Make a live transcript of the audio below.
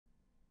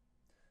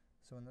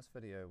So in this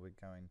video we're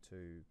going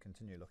to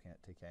continue looking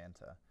at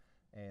Tkinter,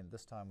 and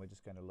this time we're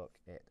just going to look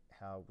at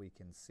how we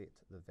can set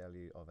the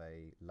value of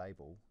a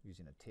label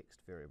using a text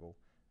variable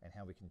and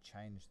how we can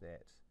change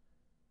that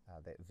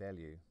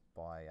value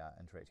by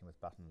interacting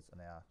with buttons in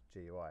our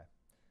GUI.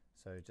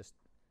 So just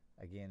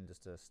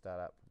to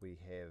start up, we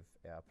have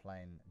our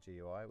plain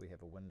GUI. We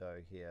have a window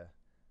here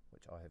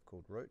which I have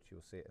called root.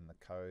 You'll see it in the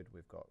code.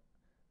 We've got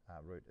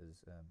root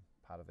is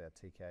part of our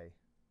TK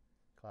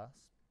class.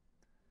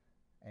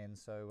 And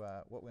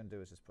so what we're going to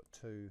do is just put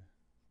two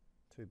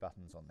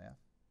buttons on there.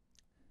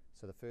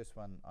 So the first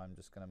one, I'm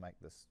just going to make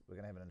this, we're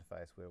going to have an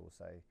interface where we'll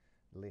say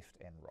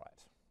left and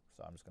right.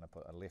 So I'm just going to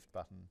put a left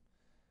button,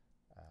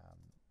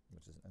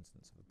 which is an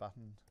instance of a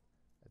button.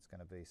 It's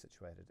going to be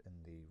situated in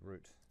the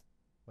root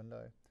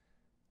window,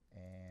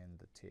 and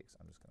the text,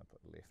 I'm just going to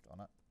put left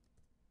on it.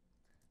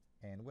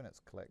 And when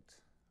it's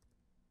clicked,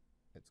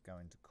 it's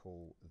going to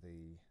call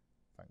the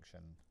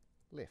function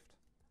left.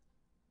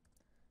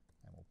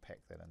 And we'll pack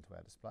that into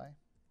our display.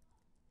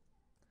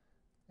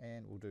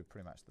 And we'll do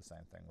pretty much the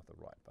same thing with the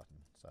right button.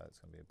 So it's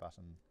going to be a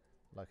button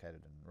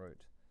located in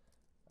root.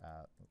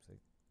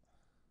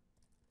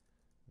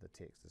 The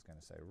text is going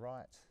to say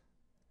right,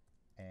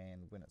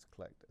 and when it's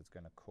clicked, it's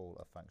going to call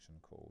a function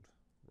called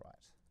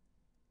right.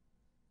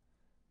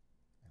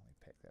 And we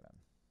pack that in.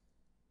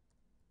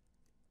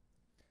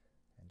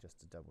 And just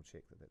to double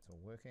check that that's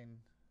all working,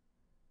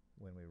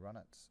 when we run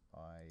it,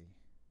 I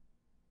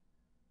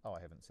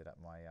haven't set up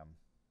my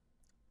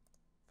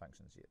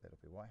functions yet. That'll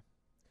be why.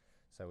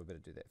 So we better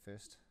do that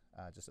first.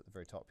 Just at the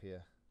very top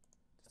here,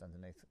 just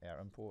underneath our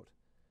import,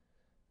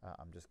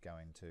 I'm just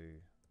going to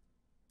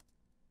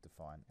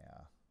define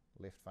our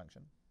left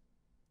function,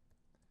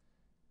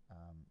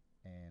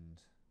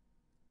 and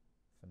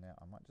for now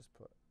I might just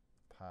put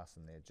pass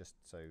in there just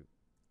so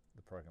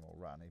the program will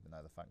run even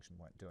though the function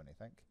won't do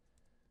anything.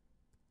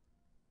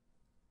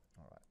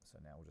 Alright, so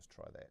now we'll just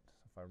try that.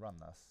 So if I run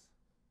this,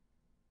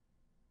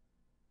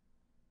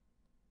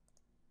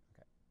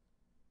 okay,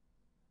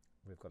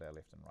 we've got our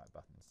left and right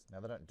buttons.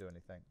 Now they don't do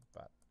anything,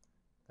 but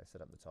they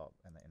sit up the top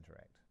and they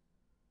interact.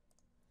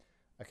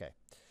 Okay,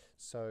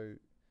 so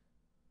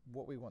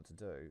what we want to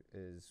do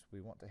is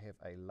we want to have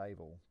a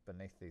label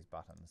beneath these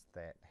buttons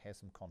that has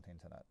some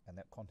content in it, and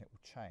that content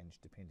will change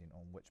depending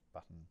on which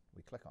button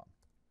we click on.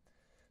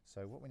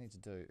 So what we need to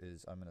do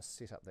is I'm going to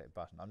set up that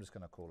button. I'm just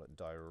going to call it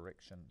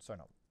direction, sorry,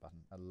 not button,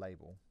 a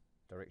label,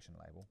 direction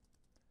label.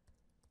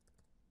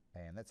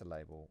 And that's a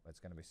label. It's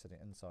going to be sitting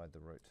inside the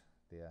root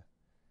there.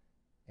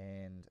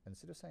 And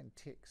instead of saying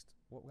text,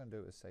 what we're going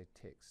to do is say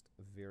text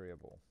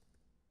variable.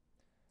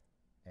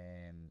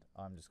 And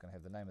I'm just going to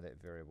have the name of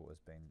that variable as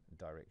being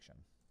direction.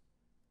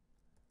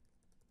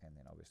 And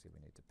then obviously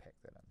we need to pack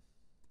that in.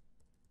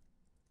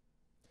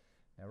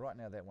 Now right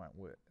now that won't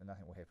work, and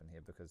nothing will happen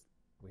here because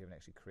we haven't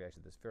actually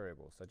created this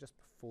variable. So just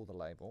before the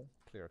label,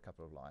 clear a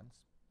couple of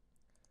lines.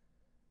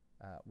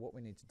 What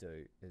we need to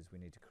do is we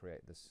need to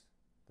create this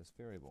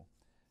variable.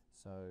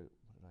 So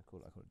what did I call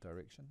it? I call it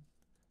direction.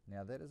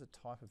 Now that is a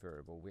type of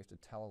variable. We have to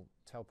tell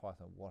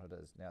Python what it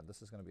is. Now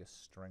this is going to be a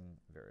string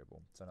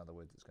variable. So in other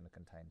words, it's going to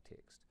contain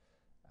text.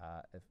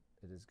 If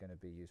it is going to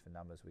be used for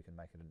numbers, we can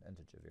make it an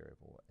integer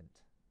variable or int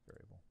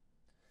variable.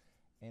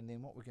 And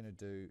then what we're going to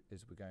do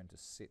is we're going to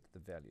set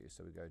the value.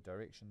 So we go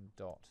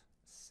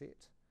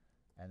direction.set,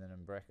 and then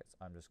in brackets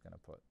I'm just going to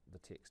put the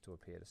text to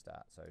appear to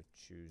start. So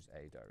choose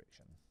a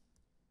direction.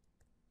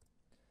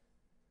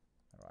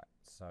 Alright,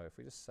 so if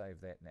we just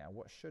save that now,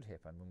 what should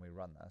happen when we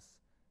run this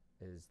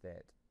is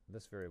that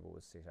this variable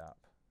is set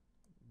up.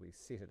 We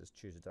set it as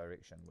choose a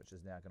direction, which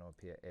is now going to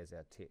appear as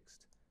our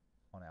text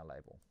on our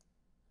label.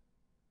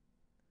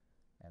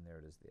 And there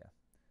it is there.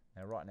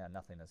 Now right now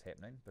nothing is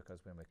happening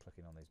because when we're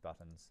clicking on these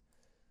buttons,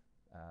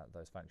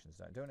 those functions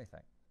don't do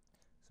anything.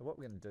 So what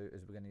we're going to do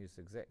is we're going to use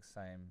the exact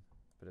same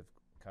bit of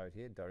code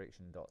here,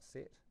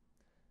 direction.set.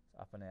 So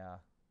up in our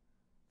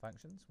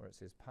functions where it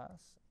says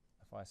pass,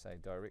 if I say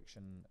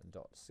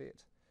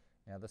direction.set,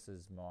 now this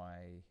is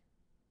my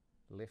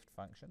left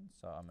function,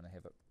 so I'm going to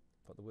have it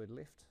put the word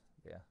left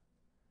there,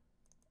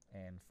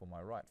 and for my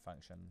right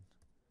function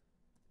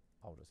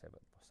I'll just have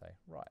it say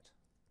right.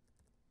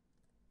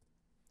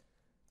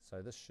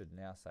 So this should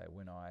now say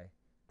when I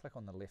click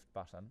on the left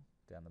button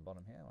down the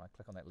bottom here, when I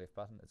click on that left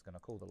button, it's going to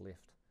call the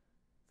left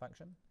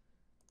function,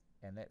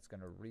 and that's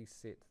going to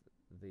reset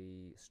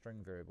the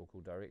string variable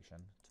called direction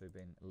to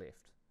being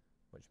left,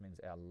 which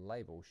means our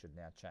label should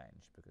now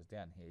change, because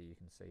down here you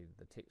can see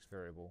the text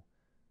variable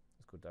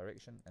is called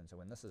direction, and so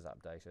when this is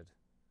updated,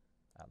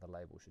 the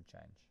label should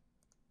change.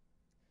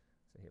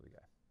 So here we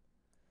go.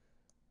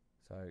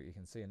 So you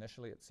can see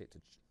initially it's set to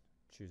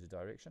choose a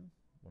direction.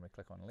 When we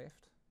click on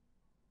left,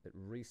 it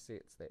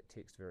resets that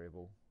text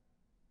variable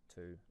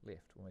to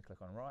left. When we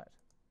click on right,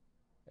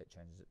 it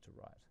changes it to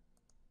right,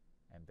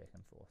 and back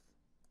and forth.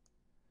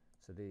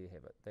 So there you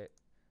have it. That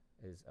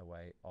is a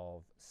way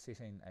of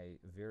setting a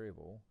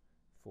variable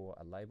for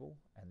a label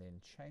and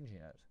then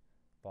changing it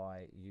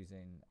by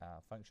using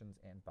functions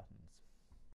and buttons.